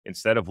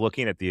Instead of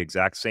looking at the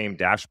exact same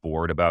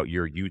dashboard about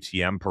your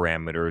UTM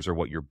parameters or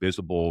what your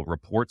visible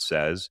report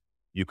says,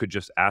 you could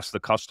just ask the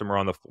customer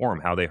on the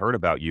forum how they heard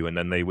about you. And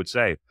then they would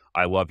say,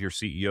 I love your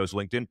CEO's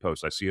LinkedIn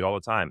post. I see it all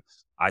the time.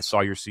 I saw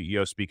your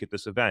CEO speak at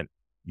this event.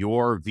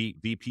 Your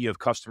VP of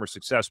customer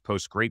success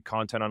posts great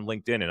content on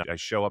LinkedIn, and I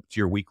show up to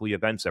your weekly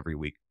events every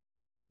week.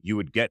 You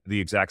would get the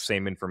exact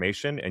same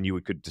information and you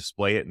could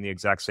display it in the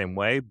exact same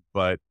way,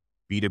 but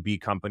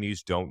B2B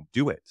companies don't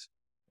do it.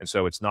 And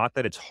so it's not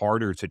that it's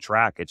harder to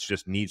track, it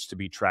just needs to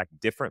be tracked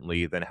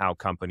differently than how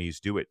companies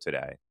do it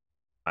today.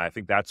 I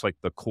think that's like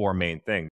the core main thing.